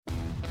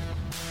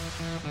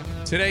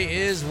Today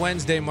is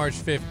Wednesday, March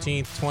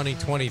 15th,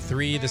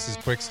 2023. This is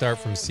Quick Start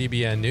from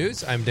CBN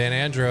News. I'm Dan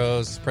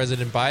Andros.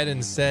 President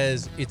Biden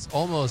says it's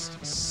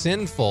almost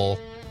sinful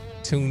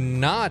to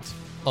not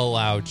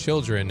allow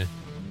children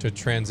to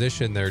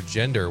transition their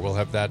gender. We'll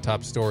have that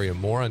top story and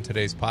more on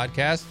today's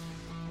podcast.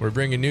 We're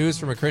bringing news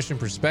from a Christian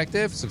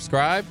perspective.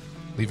 Subscribe,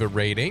 leave a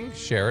rating,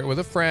 share it with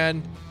a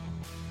friend.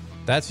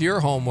 That's your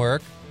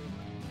homework.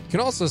 You can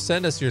also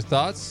send us your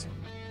thoughts.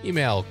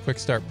 Email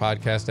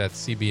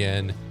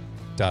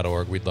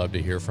quickstartpodcast@cbn.org. We'd love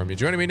to hear from you.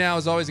 Joining me now,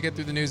 as always, to get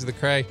through the news of the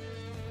Cray,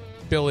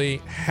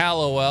 Billy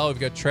Hallowell. We've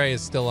got Trey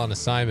is still on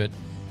assignment.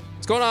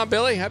 What's going on,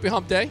 Billy? Happy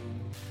hump day.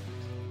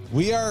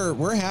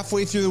 We're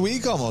halfway through the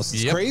week almost.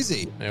 It's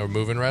crazy. And we're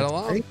moving right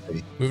along.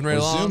 Moving right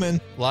along.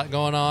 Zooming. A lot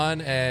going on.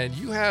 And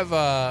you have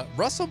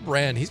Russel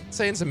Brand. He's been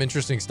saying some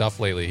interesting stuff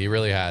lately. He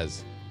really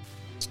has.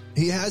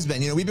 He has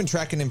been. We've been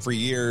tracking him for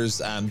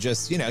years.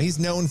 He's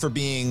known for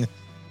being,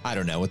 I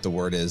don't know what the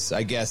word is.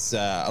 I guess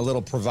a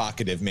little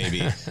provocative,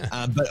 maybe.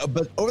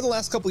 But over the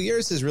last couple of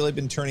years has really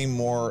been turning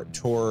more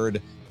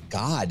toward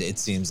God, it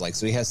seems like.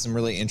 So he has some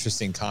really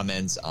interesting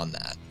comments on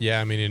that.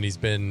 Yeah, and he's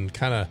been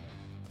kind of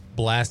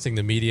blasting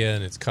the media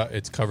and its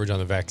coverage on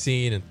the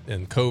vaccine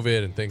and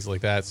COVID and things like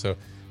that. So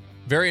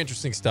very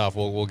interesting stuff.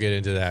 We'll get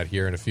into that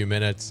here in a few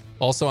minutes.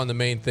 Also on the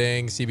main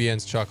thing,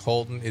 CBN's Chuck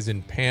Holton is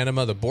in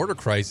Panama. The border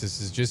crisis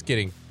is just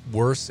getting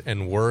worse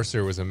and worse.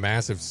 There was a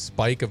massive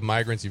spike of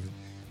migrants.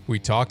 We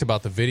talked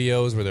about the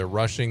videos where they're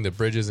rushing the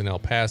bridges in El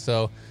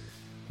Paso.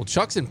 Well,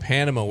 Chuck's in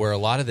Panama where a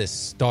lot of this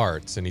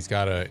starts, and he's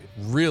got a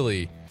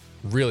really,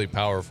 really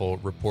powerful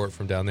report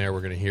from down there.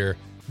 We're going to hear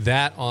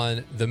that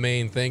on the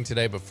main thing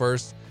today. But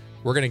first,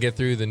 we're going to get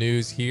through the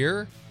news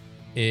here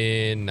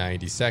in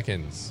 90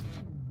 seconds.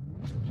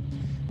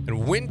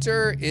 And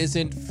winter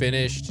isn't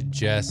finished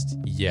just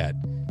yet.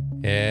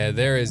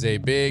 There is a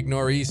big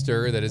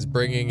nor'easter that is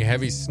bringing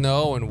heavy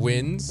snow and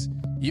winds,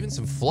 even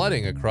some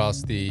flooding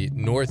across the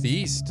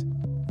northeast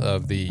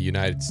of the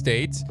United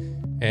States.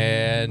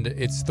 And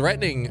it's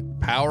threatening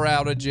power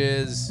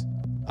outages.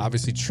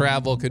 Obviously,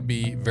 travel could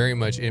be very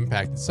much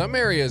impacted. Some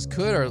areas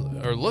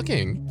are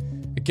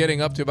looking at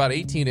getting up to about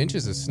 18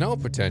 inches of snow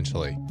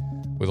potentially,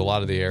 with a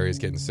lot of the areas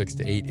getting 6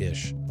 to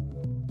 8-ish.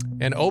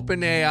 And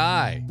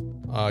OpenAI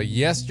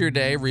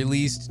yesterday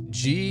released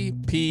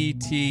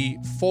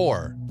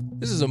GPT-4.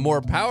 This is a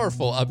more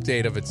powerful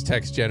update of its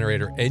text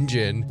generator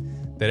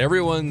engine that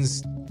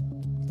everyone's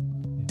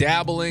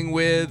dabbling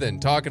with and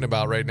talking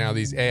about right now,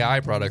 these AI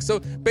products. So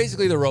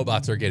basically the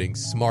robots are getting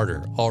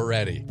smarter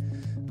already.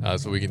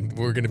 So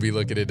we're going to be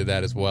looking into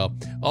that as well.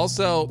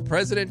 Also,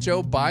 President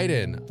Joe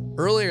Biden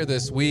earlier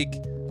this week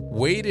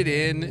waded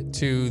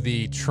into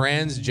the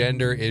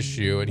transgender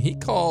issue, and he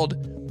called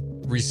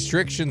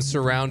restrictions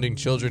surrounding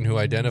children who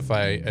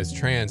identify as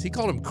trans, he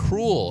called them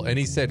cruel, and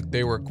he said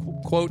they were,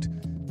 quote,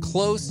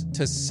 close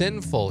to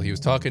sinful. He was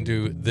talking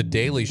to The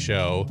Daily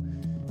Show,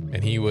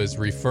 and he was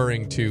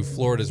referring to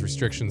Florida's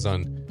restrictions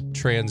on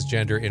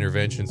transgender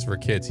interventions for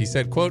kids. He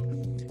said, quote,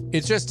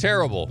 it's just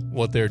terrible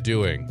what they're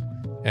doing,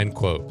 end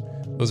quote.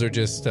 Those are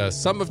just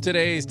some of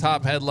today's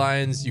top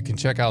headlines. You can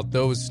check out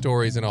those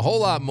stories and a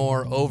whole lot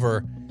more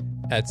over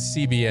at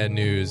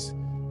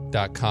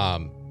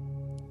cbnnews.com.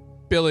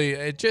 Billy,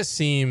 it just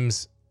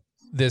seems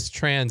this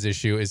trans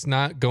issue is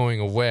not going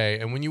away.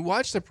 And when you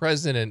watch the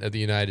president of the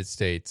United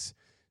States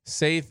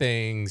say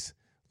things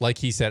like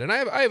he said, and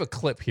I have a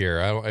clip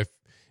here.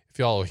 If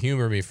y'all will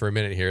humor me for a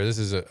minute here. This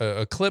is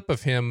a clip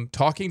of him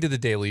talking to The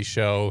Daily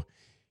Show.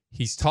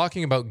 He's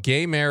talking about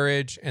gay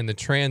marriage and the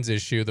trans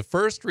issue. The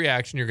first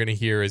reaction you're going to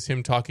hear is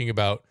him talking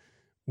about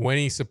when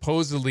he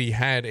supposedly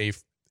had a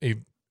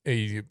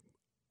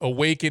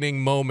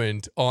awakening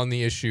moment on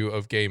the issue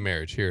of gay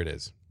marriage. Here it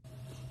is.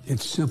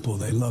 It's simple.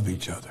 They love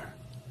each other.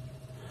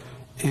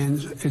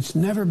 And it's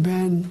never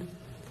been,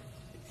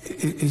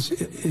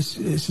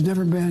 it's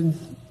never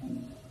been,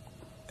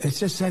 it's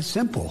just that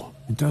simple.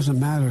 It doesn't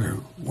matter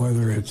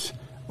whether it's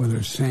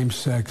same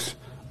sex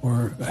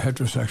or a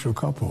heterosexual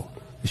couple.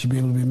 They should be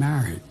able to be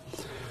married.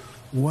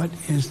 What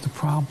is the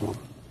problem?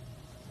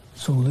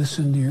 So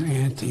listen to your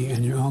auntie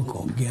and your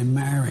uncle. Get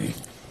married.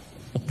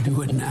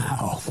 Do it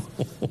now.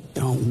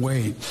 Don't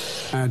wait.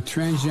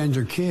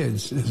 Transgender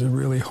kids is a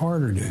really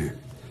harder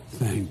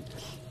thing.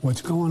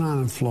 What's going on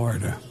in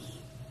Florida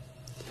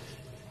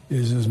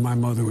is, as my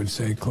mother would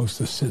say, close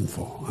to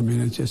sinful.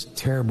 It's just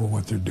terrible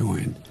what they're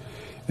doing.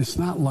 It's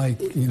not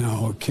like,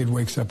 a kid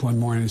wakes up one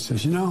morning and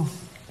says,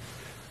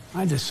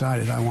 I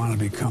decided I want to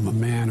become a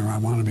man, or I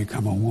want to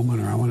become a woman,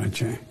 or I want to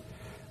change.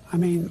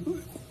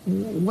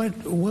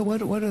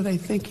 What are they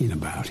thinking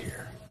about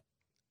here?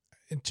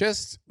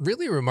 Just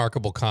really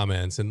remarkable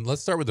comments. And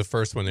let's start with the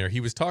first one there. He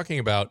was talking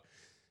about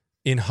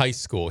in high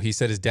school. He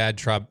said his dad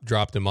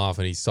dropped him off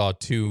and he saw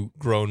two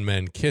grown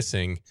men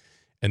kissing,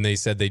 and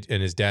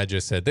and his dad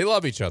just said, they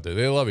love each other.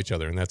 They love each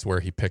other. And that's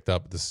where he picked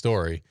up the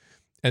story.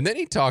 And then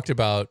he talked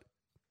about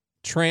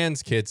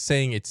trans kids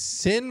saying it's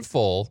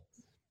sinful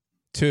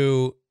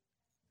to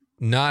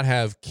not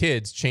have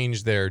kids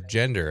change their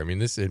gender.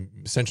 This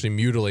essentially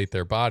mutilate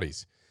their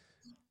bodies.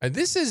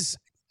 This is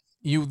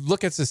you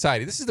look at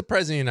society. This is the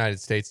president of the United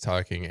States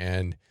talking,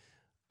 and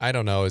I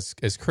don't know,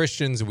 as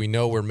Christians, we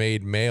know we're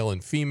made male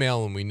and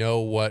female, and we know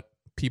what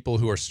people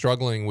who are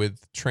struggling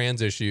with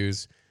trans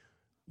issues,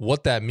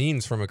 what that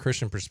means from a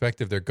Christian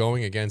perspective. They're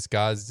going against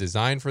God's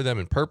design for them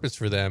and purpose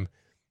for them.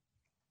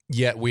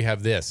 Yet we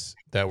have this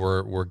that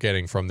we're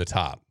getting from the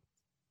top.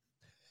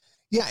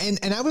 Yeah,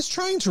 and I was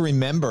trying to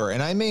remember,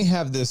 and I may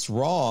have this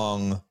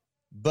wrong,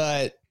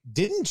 but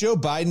didn't Joe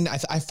Biden,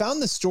 I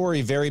found the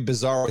story very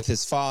bizarre with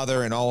his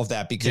father and all of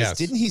that, because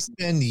didn't he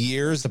spend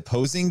years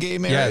opposing gay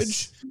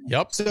marriage?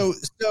 Yes. Yep.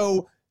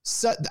 So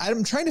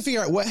I'm trying to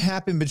figure out what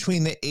happened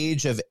between the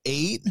age of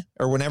 8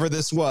 or whenever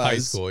this was, high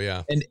school,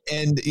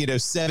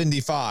 and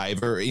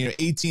 75 or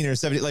 18 or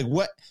 70. Like,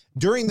 what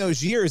during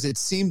those years it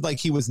seemed like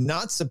he was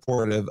not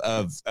supportive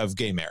of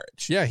gay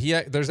marriage.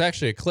 Yeah, there's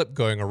actually a clip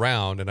going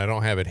around, and I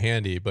don't have it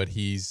handy, but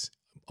he's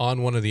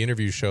on one of the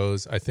interview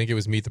shows. I think it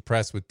was Meet the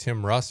Press with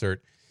Tim Russert.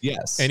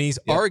 Yes, and he's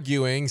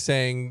arguing,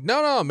 saying,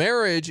 "No,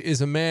 marriage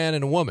is a man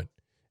and a woman."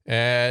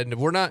 And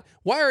we're not,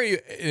 why are you,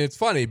 and it's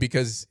funny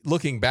because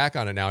looking back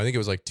on it now, I think it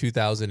was like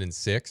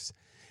 2006,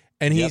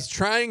 and he's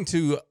trying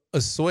to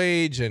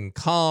assuage and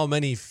calm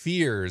any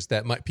fears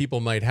that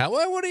people might have.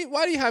 Well,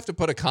 why do you have to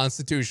put a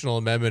constitutional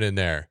amendment in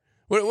there?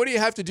 What do you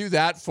have to do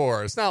that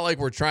for? It's not like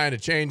we're trying to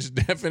change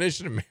the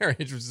definition of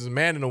marriage, which is a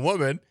man and a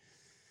woman.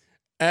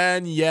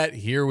 And yet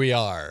here we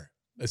are.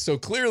 So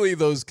clearly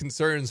those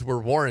concerns were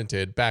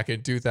warranted back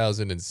in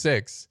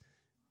 2006,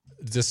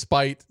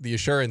 despite the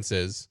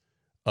assurances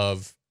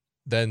of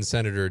then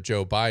Senator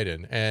Joe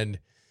Biden. And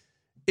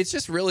it's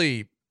just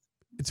really,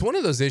 it's one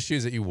of those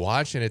issues that you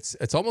watch, and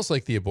it's almost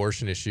like the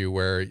abortion issue,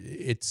 where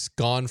it's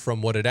gone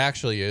from what it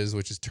actually is,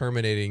 which is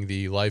terminating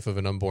the life of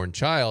an unborn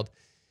child,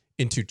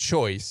 into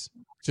choice,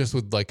 just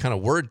with like kind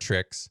of word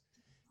tricks.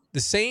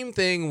 The same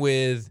thing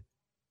with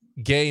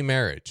gay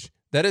marriage.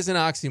 That is an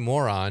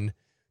oxymoron.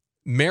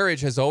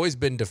 Marriage has always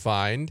been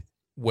defined,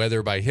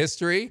 whether by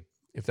history,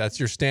 if that's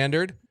your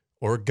standard,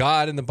 or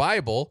God in the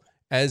Bible,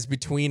 as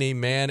between a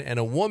man and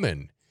a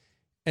woman.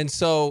 And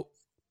so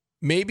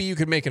maybe you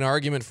could make an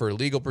argument for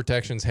legal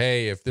protections.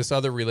 Hey, if this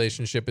other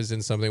relationship is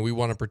in something, we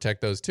want to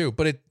protect those too.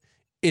 But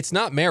it's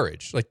not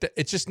marriage. Like,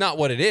 it's just not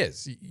what it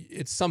is.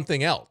 It's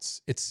something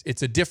else.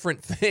 It's a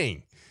different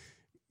thing.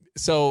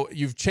 So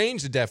you've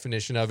changed the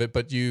definition of it,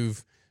 but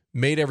you've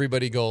made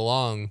everybody go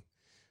along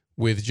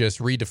with just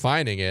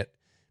redefining it.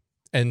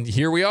 And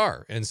here we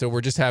are. And so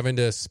we're just having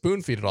to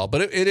spoon feed it all.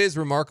 But it is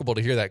remarkable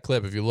to hear that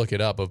clip, if you look it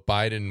up, of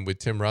Biden with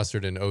Tim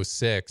Russert in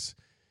 2006.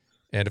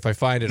 And if I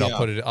find it, I'll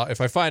put it.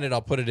 If I find it,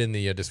 I'll put it in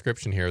the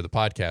description here of the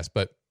podcast.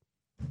 But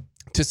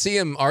to see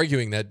him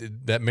arguing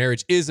that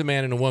marriage is a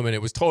man and a woman,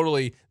 it was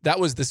totally, that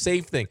was the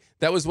safe thing.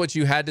 That was what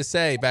you had to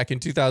say back in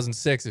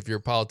 2006 if you're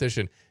a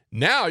politician.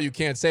 Now you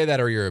can't say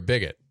that, or you're a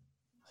bigot.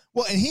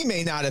 Well, and he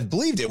may not have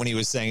believed it when he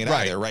was saying it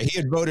either, right? He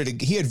had voted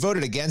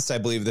against, I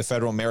believe, the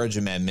federal marriage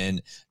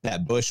amendment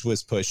that Bush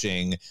was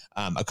pushing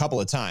a couple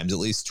of times, at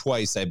least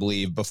twice, I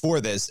believe, before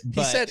this.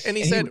 He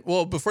said,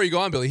 well, before you go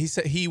on, Billy, he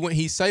said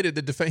he cited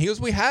the defense. He goes,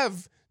 "We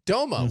have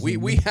DOMA,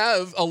 we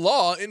have a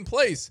law in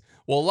place."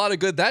 Well, a lot of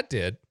good that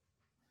did.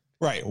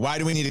 Right. Why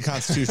do we need a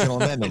constitutional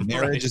amendment?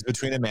 Marriage is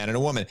between a man and a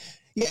woman.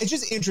 Yeah, it's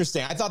just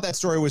interesting. I thought that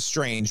story was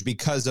strange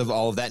because of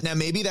all of that. Now,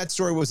 maybe that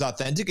story was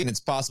authentic, and it's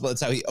possible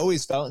that's how he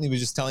always felt, and he was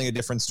just telling a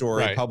different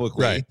story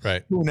publicly.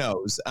 Right. Who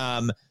knows?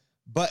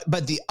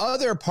 But the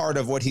other part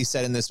of what he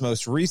said in this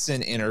most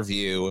recent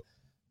interview,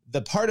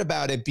 the part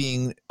about it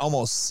being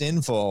almost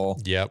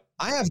sinful. Yep.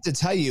 I have to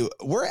tell you,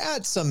 we're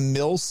at some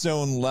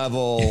millstone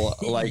level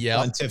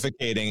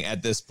pontificating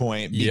at this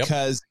point,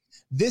 because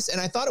this,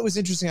 and I thought it was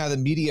interesting how the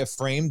media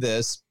framed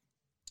this.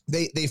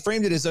 They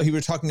framed it as though he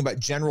were talking about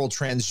general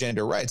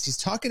transgender rights. He's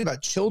talking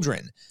about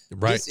children.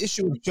 Right. This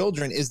issue of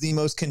children is the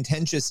most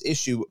contentious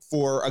issue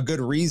for a good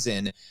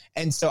reason.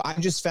 And so I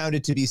just found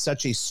it to be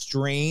such a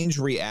strange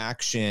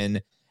reaction.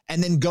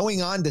 And then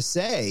going on to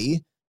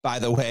say, by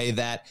the way,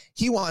 that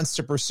he wants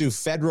to pursue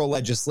federal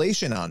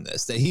legislation on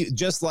this, that he,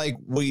 just like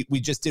we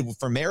just did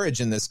for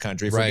marriage in this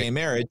country, for gay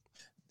marriage.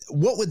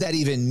 What would that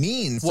even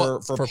mean for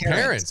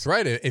parents?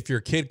 Right. If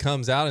your kid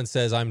comes out and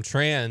says, "I'm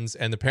trans,"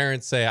 and the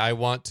parents say, "I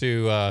want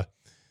to,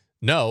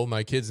 no,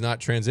 my kid's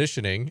not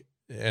transitioning,"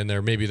 and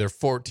they're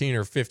 14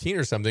 or 15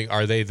 or something,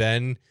 are they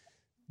then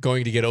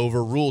going to get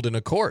overruled in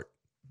a court?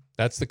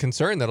 That's the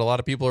concern that a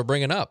lot of people are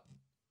bringing up.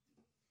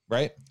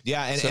 Right.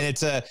 Yeah. And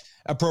it's a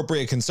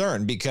appropriate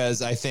concern,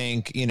 because I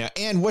think,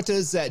 and what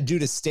does that do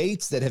to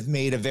states that have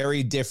made a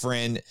very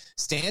different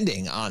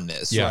standing on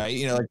this, right?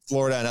 Like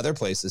Florida and other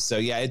places. So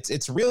yeah,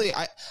 it's really,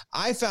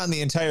 I found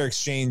the entire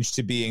exchange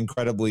to be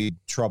incredibly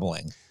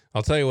troubling.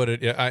 I'll tell you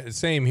what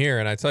same here.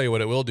 And I tell you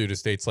what it will do to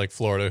states like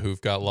Florida,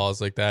 who've got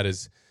laws like that,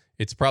 is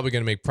it's probably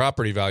going to make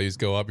property values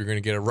go up. You're going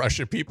to get a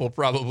rush of people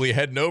probably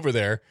heading over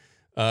there.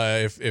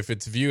 If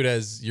it's viewed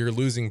as you're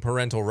losing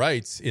parental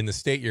rights in the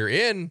state you're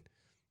in,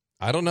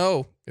 I don't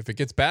know. If it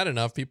gets bad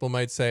enough, people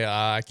might say,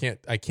 I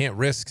can't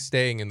risk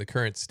staying in the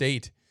current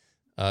state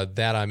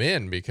that I'm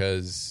in,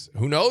 because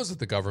who knows what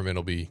the government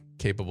will be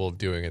capable of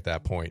doing at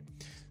that point.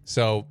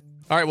 So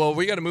All right, well,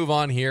 we got to move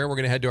on here. We're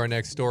going to head to our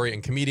next story.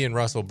 And comedian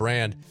Russell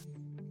Brand,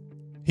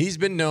 he's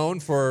been known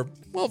for,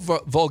 well,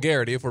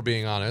 vulgarity, if we're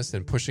being honest,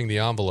 and pushing the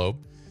envelope.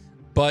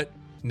 But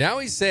now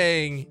he's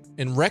saying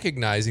and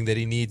recognizing that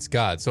he needs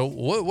God. So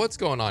what's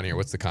going on here?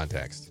 What's the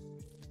context?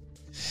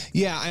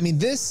 Yeah, I mean,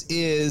 this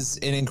is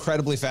an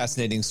incredibly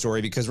fascinating story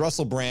because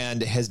Russell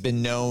Brand has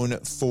been known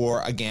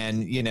for,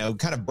 again,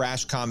 kind of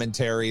brash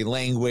commentary,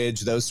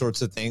 language, those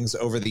sorts of things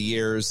over the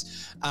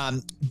years.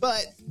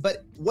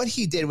 But what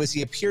he did was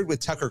he appeared with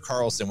Tucker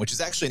Carlson, which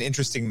is actually an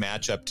interesting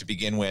matchup to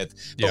begin with.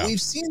 But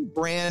we've seen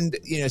Brand,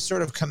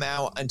 sort of come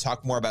out and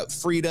talk more about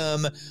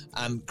freedom,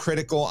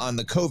 critical on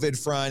the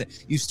COVID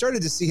front. You've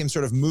started to see him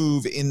sort of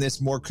move in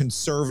this more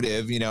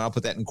conservative, I'll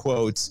put that in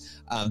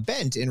quotes,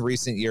 bent in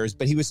recent years.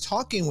 But he was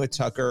talking with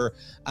Tucker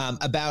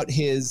about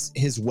his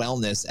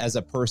wellness as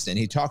a person.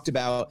 He talked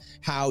about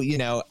how,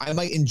 I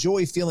might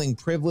enjoy feeling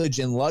privilege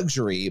and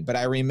luxury, but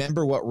I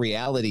remember what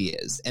reality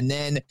is. And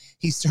then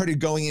he started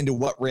going into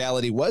what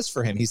reality was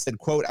for him. He said,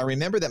 quote, "I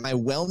remember that my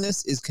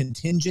wellness is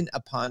contingent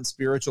upon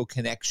spiritual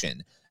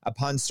connection,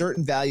 upon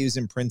certain values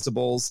and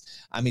principles."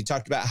 He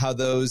talked about how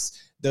those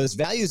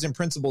values and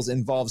principles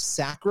involve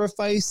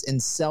sacrifice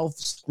and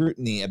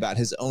self-scrutiny about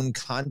his own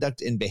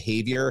conduct and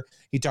behavior.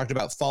 He talked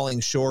about falling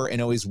short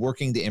and always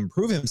working to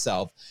improve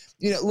himself.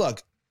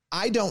 Look,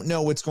 I don't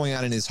know what's going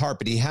on in his heart,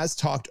 but he has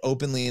talked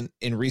openly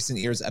in recent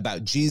years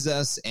about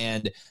Jesus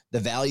and the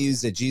values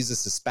that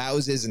Jesus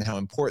espouses and how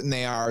important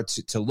they are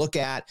to look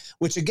at,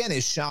 which again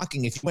is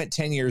shocking. If you went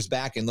 10 years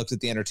back and looked at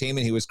the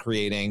entertainment he was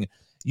creating,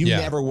 you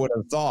never would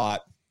have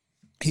thought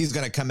he's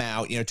going to come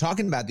out,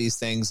 talking about these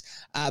things.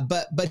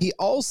 But he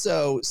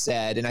also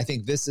said, and I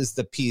think this is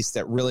the piece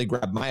that really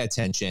grabbed my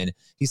attention.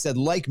 He said,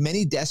 like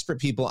many desperate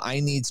people, I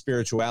need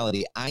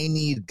spirituality. I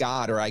need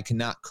God, or I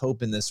cannot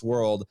cope in this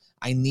world.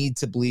 I need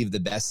to believe the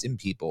best in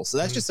people. So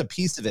that's just a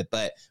piece of it,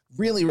 but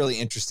really, really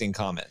interesting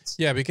comments.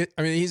 Yeah, because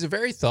he's a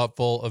very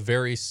thoughtful, a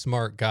very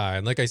smart guy.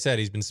 And like I said,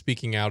 he's been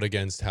speaking out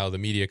against how the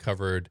media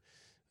covered,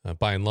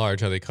 by and large,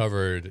 how they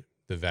covered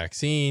the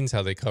vaccines,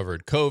 how they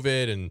covered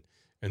COVID,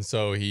 and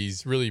so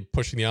he's really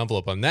pushing the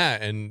envelope on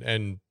that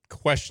and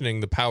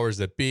questioning the powers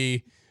that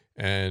be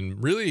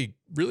and really,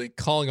 really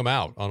calling them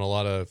out on a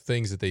lot of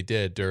things that they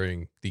did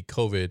during the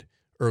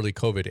early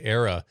COVID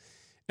era.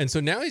 And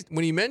so now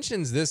when he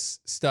mentions this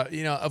stuff,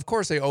 of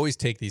course they always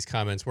take these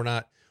comments. We're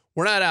not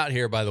out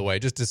here, by the way,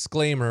 just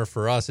disclaimer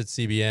for us at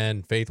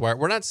CBN, Faithwire.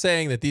 We're not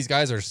saying that these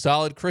guys are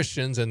solid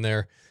Christians and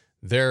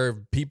they're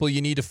people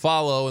you need to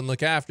follow and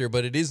look after,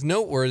 but it is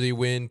noteworthy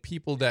when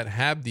people that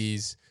have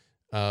these,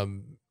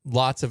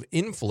 lots of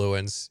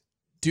influence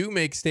do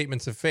make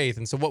statements of faith.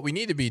 And so what we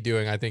need to be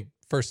doing, I think,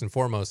 first and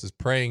foremost, is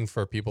praying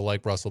for people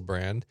like Russell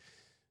Brand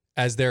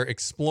as they're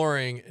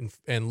exploring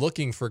and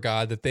looking for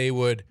God, that they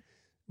would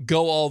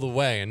go all the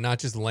way and not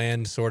just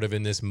land sort of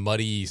in this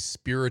muddy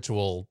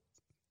spiritual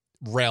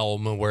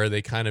realm where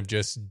they kind of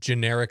just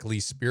generically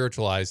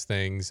spiritualize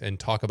things and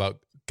talk about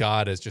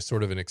God as just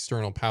sort of an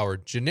external power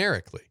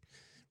generically.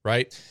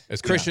 Right?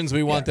 As Christians,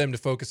 we want them to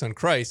focus on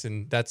Christ,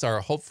 and that's our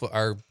hope,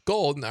 our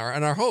goal, and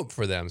our hope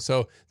for them.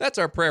 So that's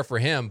our prayer for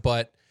him.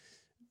 But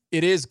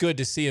it is good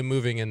to see him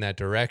moving in that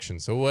direction.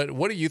 So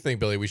what do you think,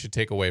 Billy, we should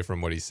take away from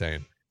what he's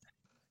saying?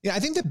 Yeah, I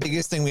think the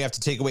biggest thing we have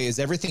to take away is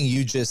everything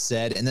you just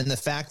said, and then the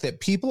fact that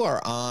people are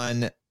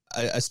on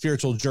a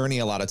spiritual journey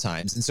a lot of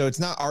times, and so it's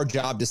not our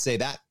job to say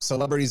that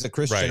celebrity's a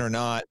Christian or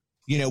not.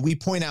 We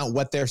point out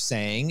what they're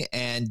saying,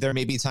 and there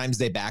may be times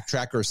they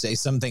backtrack or say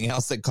something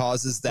else that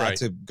causes that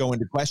to go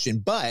into question.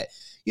 But,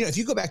 if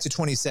you go back to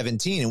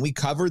 2017, and we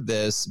covered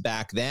this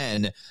back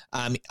then,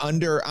 on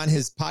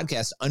his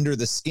podcast, Under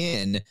the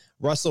Skin,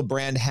 Russell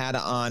Brand had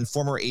on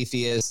former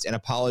atheist and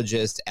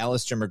apologist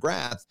Alistair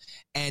McGrath,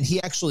 and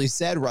he actually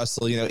said,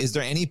 Russell, is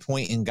there any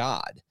point in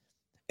God?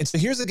 And so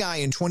here's a guy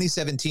in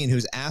 2017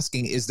 who's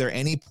asking, is there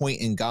any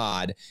point in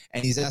God?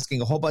 And he's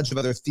asking a whole bunch of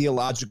other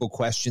theological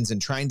questions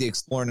and trying to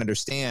explore and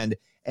understand.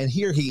 And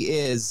here he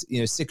is,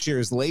 6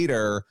 years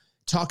later,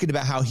 talking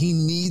about how he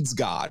needs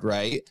God,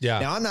 right? Yeah.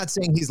 Now, I'm not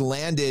saying he's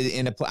landed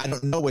in I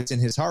don't know what's in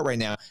his heart right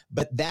now,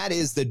 but that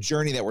is the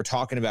journey that we're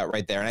talking about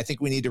right there. And I think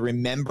we need to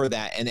remember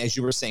that. And as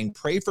you were saying,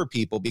 pray for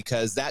people,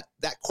 because that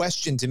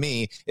question to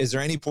me, is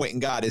there any point in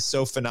God, is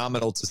so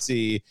phenomenal to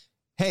see.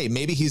 Hey,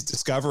 maybe he's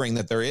discovering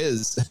that there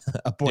is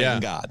a point in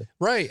God.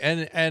 Right.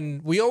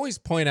 And we always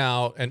point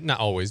out, and not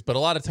always, but a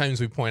lot of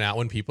times we point out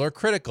when people are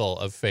critical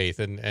of faith,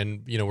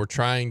 and we're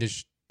trying to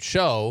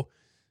show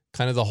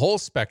kind of the whole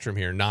spectrum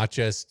here, not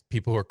just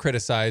people who are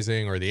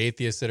criticizing or the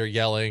atheists that are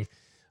yelling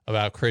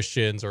about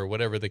Christians or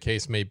whatever the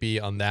case may be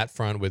on that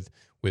front with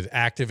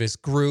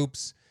activist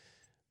groups.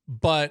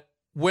 But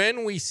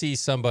when we see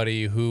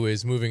somebody who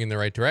is moving in the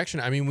right direction,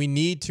 we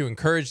need to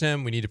encourage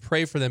them. We need to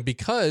pray for them,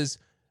 because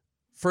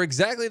for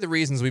exactly the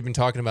reasons we've been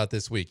talking about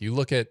this week. You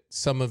look at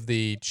some of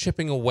the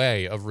chipping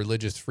away of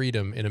religious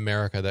freedom in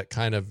America, that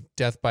kind of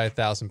death by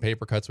 1,000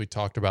 paper cuts we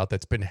talked about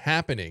that's been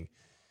happening.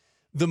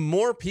 The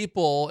more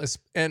people,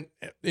 and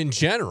in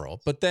general,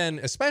 but then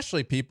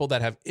especially people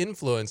that have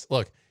influence.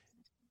 Look,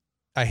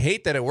 I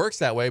hate that it works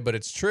that way, but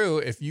it's true.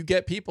 If you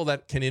get people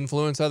that can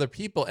influence other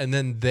people and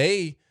then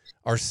they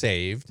are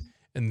saved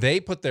and they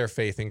put their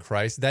faith in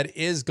Christ, that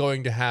is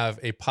going to have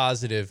a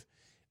positive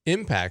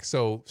impact.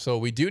 So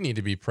we do need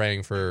to be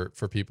praying for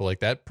people like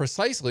that,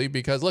 precisely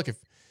because, look, if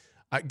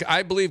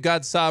I believe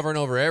God's sovereign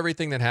over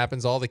everything that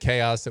happens, all the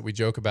chaos that we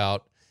joke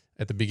about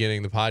at the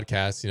beginning of the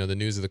podcast, the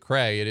news of the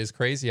cray, it is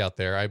crazy out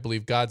there. I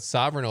believe God's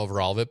sovereign over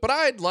all of it, but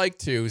I'd like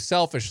to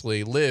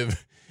selfishly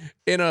live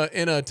in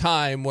a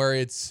time where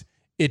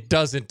it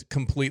doesn't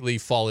completely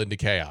fall into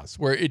chaos,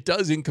 where it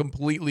doesn't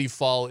completely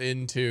fall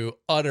into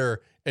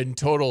utter and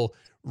total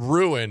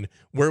ruin,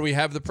 where we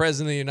have the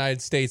president of the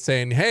United States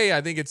saying, hey,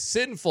 I think it's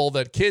sinful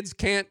that kids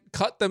can't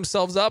cut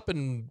themselves up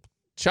and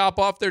chop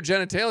off their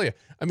genitalia.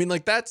 I mean,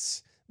 like,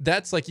 that's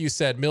like you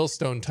said,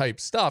 millstone type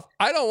stuff.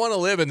 I don't want to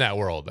live in that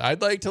world.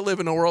 I'd like to live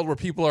in a world where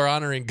people are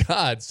honoring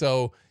God.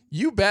 So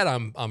you bet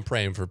I'm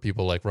praying for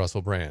people like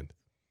Russell Brand.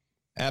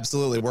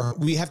 Absolutely.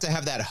 We have to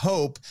have that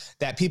hope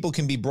that people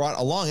can be brought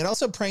along, and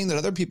also praying that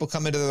other people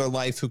come into their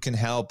life who can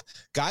help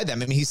guide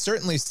them. I mean, he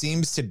certainly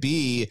seems to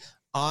be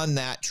on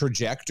that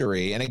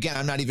trajectory. And again,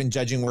 I'm not even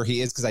judging where he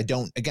is because I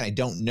don't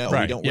know.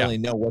 Right, we don't really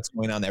know what's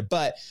going on there.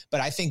 But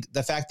I think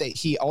the fact that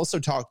he also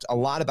talked a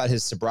lot about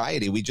his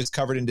sobriety, we just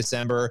covered in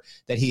December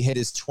that he hit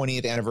his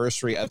 20th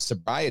anniversary of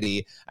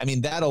sobriety. I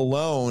mean, that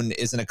alone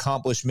is an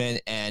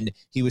accomplishment. And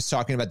he was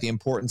talking about the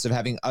importance of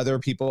having other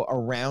people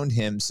around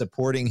him,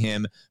 supporting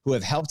him, who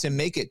have helped him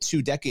make it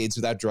 2 decades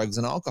without drugs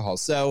and alcohol.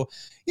 So,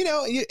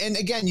 and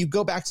again, you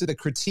go back to the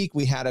critique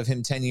we had of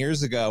him 10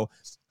 years ago.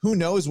 Who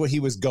knows what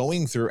he was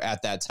going through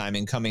at that time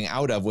and coming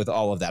out of with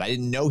all of that. I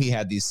didn't know he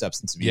had these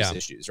substance abuse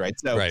issues, right?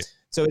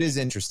 So it is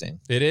interesting.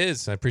 It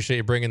is. I appreciate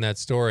you bringing that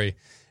story.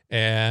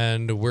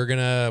 And we're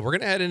gonna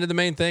head into the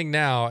main thing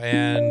now,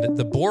 and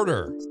the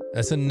border.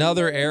 That's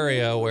another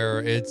area where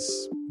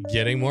it's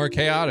getting more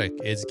chaotic.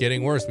 It's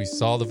getting worse. We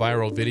saw the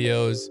viral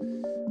videos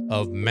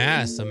of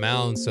mass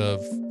amounts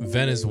of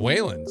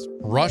Venezuelans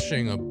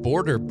rushing a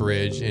border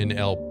bridge in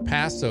El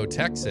Paso,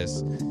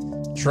 Texas,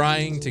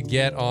 trying to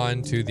get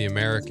onto the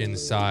American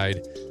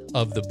side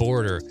of the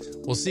border.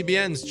 Well,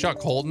 CBN's Chuck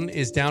Holton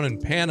is down in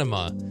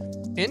Panama.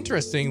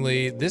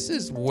 Interestingly, this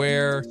is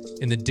where,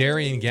 in the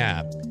Darien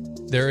Gap,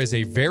 there is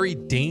a very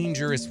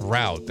dangerous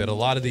route that a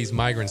lot of these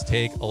migrants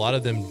take. A lot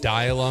of them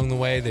die along the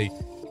way.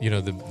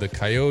 The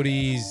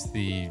coyotes,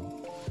 the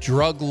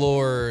drug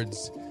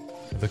lords,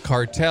 the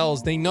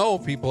cartels, they know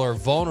people are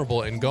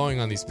vulnerable and going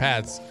on these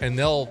paths, and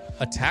they'll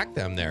attack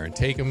them there and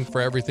take them for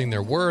everything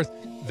they're worth.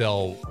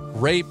 They'll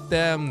rape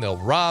them, they'll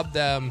rob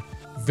them,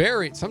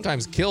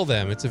 sometimes kill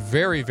them. It's a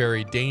very,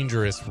 very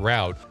dangerous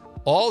route.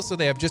 Also,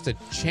 they have just a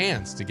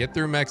chance to get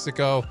through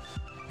Mexico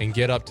and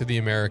get up to the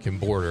American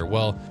border.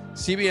 Well,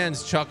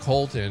 CBN's Chuck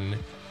Holton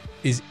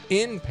is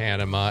in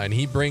Panama, and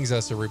he brings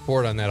us a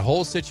report on that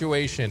whole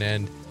situation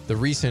and the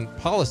recent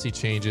policy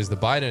changes the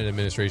Biden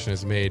administration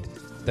has made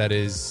that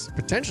is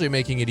potentially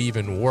making it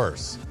even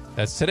worse.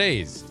 That's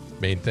today's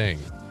main thing.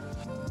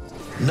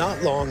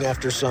 Not long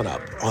after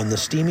sunup, on the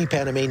steamy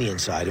Panamanian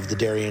side of the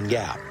Darien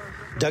Gap,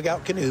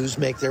 dugout canoes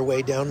make their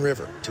way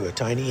downriver to a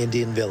tiny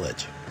Indian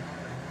village.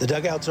 The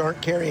dugouts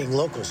aren't carrying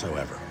locals,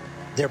 however.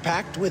 They're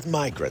packed with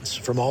migrants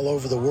from all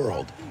over the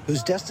world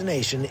whose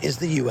destination is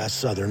the U.S.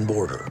 southern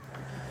border.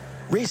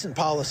 Recent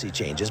policy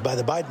changes by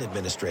the Biden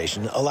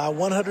administration allow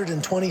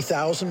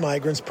 120,000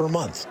 migrants per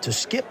month to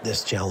skip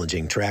this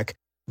challenging trek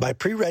by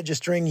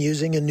pre-registering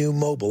using a new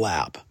mobile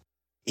app.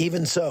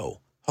 Even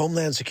so,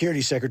 Homeland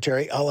Security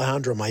Secretary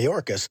Alejandro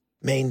Mayorkas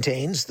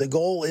maintains the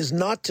goal is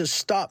not to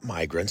stop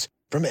migrants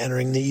from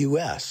entering the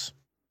U.S.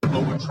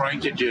 What we're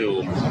trying to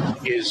do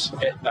is,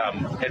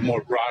 and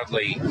more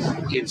broadly,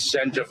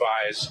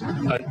 incentivize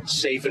a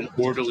safe and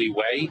orderly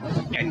way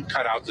and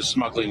cut out the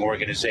smuggling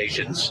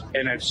organizations.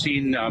 And I've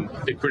seen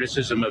the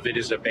criticism of it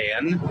as a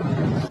ban,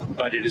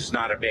 but it is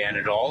not a ban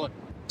at all.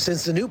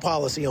 Since the new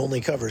policy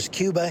only covers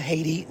Cuba,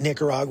 Haiti,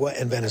 Nicaragua,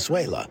 and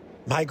Venezuela,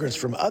 migrants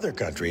from other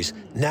countries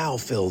now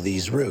fill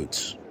these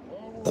routes.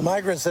 The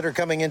migrants that are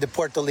coming into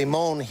Puerto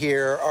Limon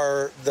here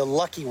are the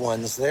lucky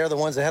ones. They're the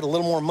ones that had a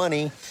little more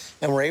money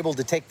and were able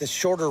to take the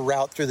shorter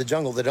route through the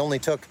jungle that only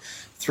took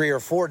 3 or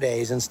 4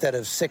 days instead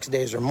of 6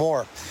 days or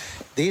more.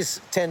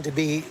 These tend to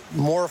be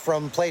more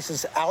from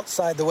places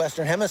outside the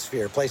Western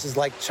Hemisphere, places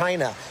like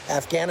China,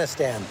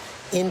 Afghanistan,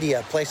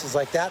 India, places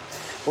like that.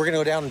 We're going to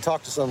go down and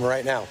talk to some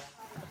right now.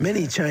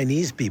 Many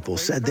Chinese people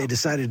said they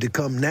decided to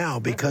come now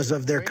because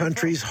of their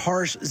country's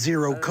harsh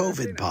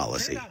zero-COVID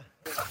policy.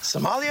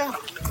 Somalia?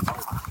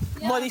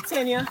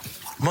 Mauritania.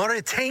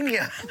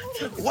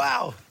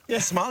 Wow. Yeah.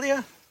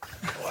 Somalia?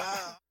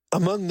 Wow.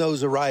 Among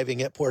those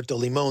arriving at Puerto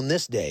Limon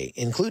this day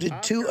included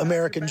 2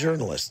 American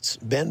journalists,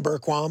 Ben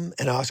Berquam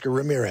and Oscar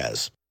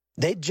Ramirez.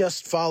 They'd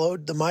just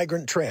followed the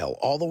migrant trail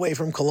all the way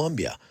from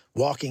Colombia,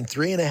 walking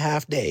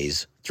 3.5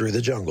 days through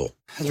the jungle.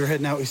 As we're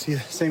heading out, we see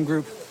the same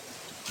group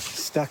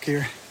stuck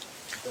here,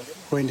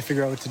 waiting to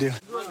figure out what to do.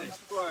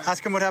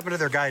 Ask them what happened to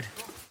their guide.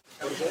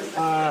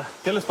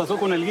 ¿Qué les pasó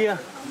con el guía?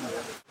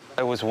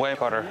 It was way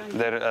harder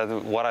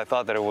than what I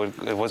thought that it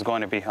was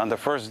going to be. On the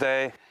first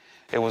day,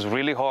 It was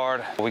really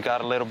hard. We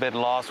got a little bit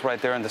lost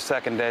right there in the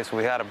second day, so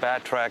we had a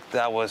bad track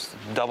that was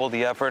double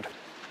the effort.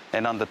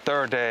 And on the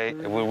third day,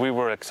 we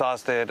were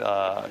exhausted.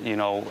 A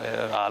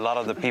lot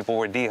of the people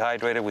were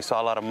dehydrated. We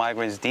saw a lot of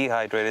migrants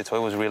dehydrated, so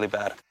it was really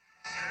bad.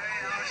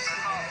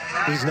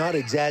 He's not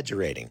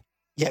exaggerating.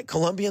 Yet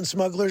Colombian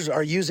smugglers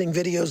are using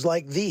videos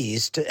like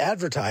these to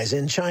advertise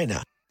in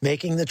China,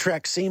 making the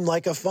trek seem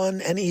like a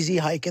fun and easy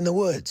hike in the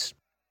woods.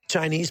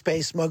 Chinese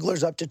pay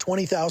smugglers up to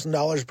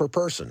 $20,000 per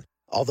person,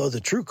 although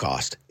the true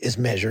cost is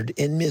measured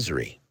in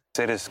misery.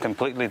 It is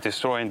completely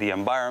destroying the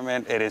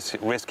environment. It is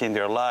risking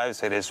their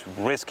lives. It is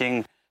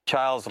risking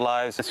child's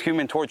lives. It's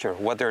human torture,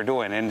 what they're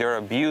doing, and they're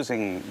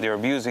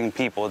abusing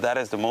people. That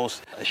is the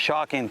most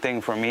shocking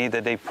thing for me,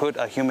 that they put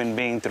a human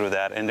being through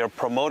that, and they're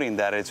promoting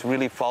that. It's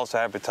really false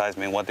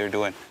advertisement, what they're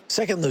doing.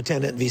 Second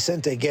Lieutenant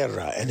Vicente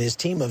Guerra and his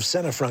team of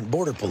Senafront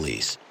Border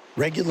Police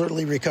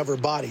regularly recover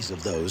bodies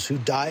of those who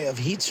die of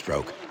heat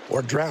stroke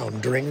or drown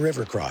during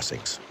river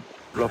crossings.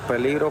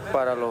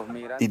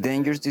 The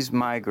dangers these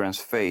migrants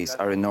face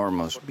are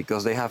enormous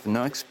because they have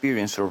no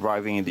experience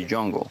surviving in the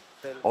jungle.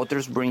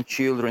 Others bring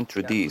children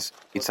through this.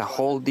 It's a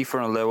whole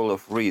different level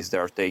of risk they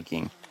are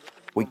taking.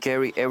 We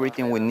carry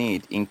everything we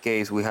need in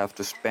case we have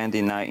to spend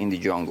the night in the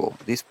jungle.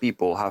 These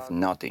people have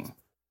nothing.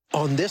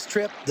 On this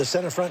trip, the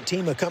Senafront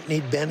team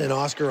accompanied Ben and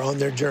Oscar on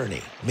their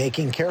journey,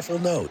 making careful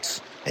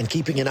notes and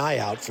keeping an eye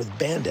out for the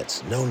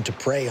bandits known to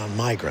prey on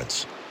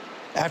migrants.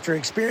 After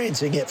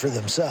experiencing it for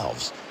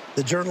themselves,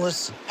 the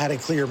journalists had a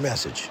clear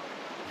message.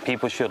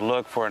 People should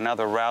look for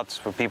another routes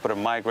for people to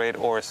migrate,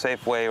 or a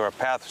safe way or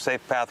safe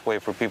pathway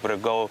for people to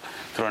go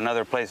through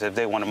another place if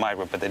they want to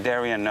migrate. But the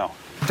Darien, no.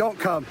 Don't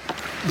come.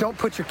 Don't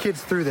put your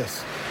kids through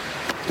this.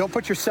 Don't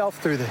put yourself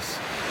through this.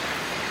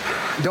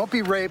 Don't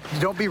be raped.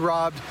 Don't be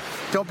robbed.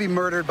 Don't be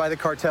murdered by the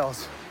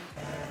cartels.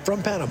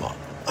 From Panama,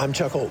 I'm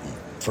Chuck Holton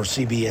for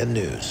CBN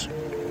News.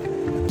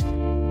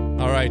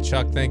 All right,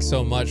 Chuck, thanks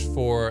so much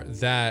for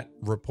that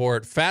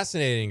report.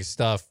 Fascinating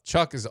stuff.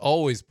 Chuck is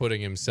always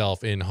putting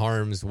himself in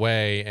harm's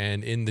way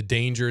and in the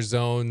danger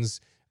zones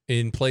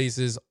in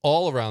places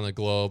all around the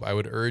globe. I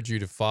would urge you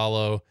to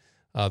follow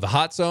The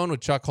Hot Zone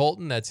with Chuck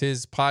Holton. That's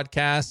his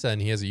podcast,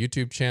 and he has a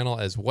YouTube channel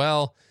as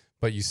well.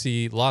 But you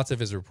see lots of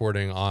his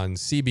reporting on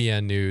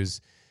CBN News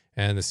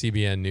and the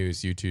CBN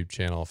News YouTube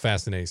channel.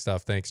 Fascinating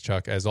stuff. Thanks,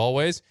 Chuck, as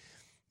always.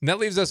 And that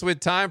leaves us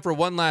with time for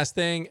one last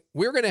thing.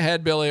 We're going to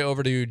head, Billy,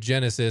 over to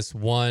Genesis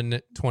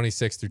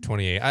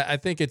 1:26-28. I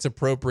think it's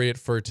appropriate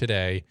for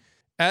today.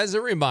 As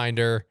a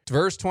reminder,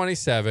 verse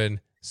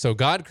 27, so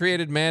God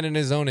created man in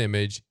his own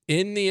image.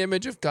 In the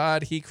image of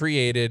God, he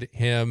created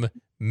him,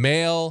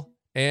 male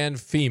and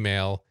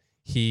female.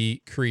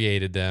 He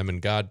created them,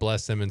 and God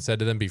blessed them and said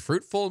to them, be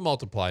fruitful and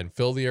multiply and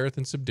fill the earth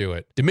and subdue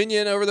it.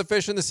 Dominion over the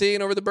fish in the sea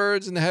and over the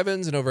birds in the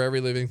heavens and over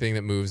every living thing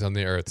that moves on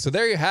the earth. So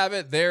there you have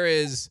it. There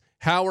is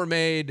how we're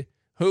made,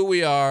 who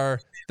we are,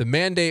 the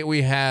mandate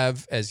we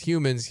have as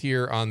humans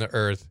here on the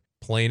earth,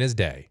 plain as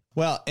day.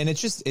 Well, and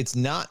it's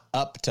not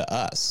up to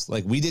us.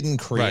 Like, we didn't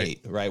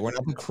create, right? We're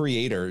not the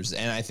creators.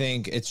 And I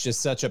think it's just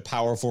such a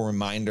powerful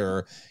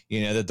reminder,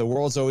 that the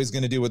world's always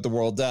going to do what the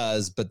world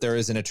does, but there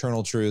is an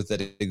eternal truth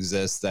that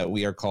exists that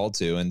we are called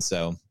to. And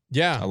so,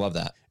 yeah, I love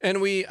that. And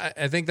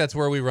I think that's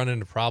where we run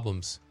into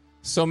problems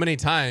so many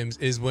times,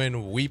 is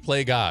when we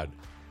play God.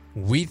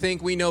 We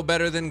think we know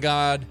better than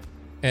God.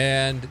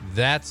 And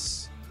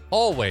that's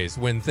always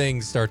when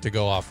things start to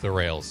go off the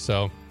rails.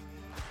 So,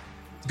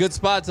 good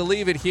spot to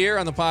leave it here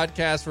on the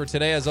podcast for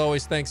today. As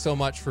always, thanks so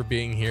much for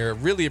being here.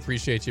 Really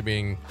appreciate you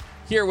being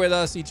here with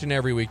us each and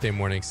every weekday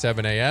morning,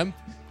 7 a.m.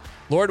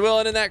 Lord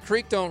willing, and that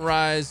creek don't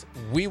rise,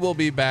 we will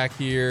be back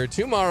here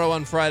tomorrow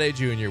on Friday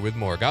Junior with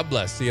more. God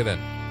bless. See you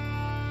then.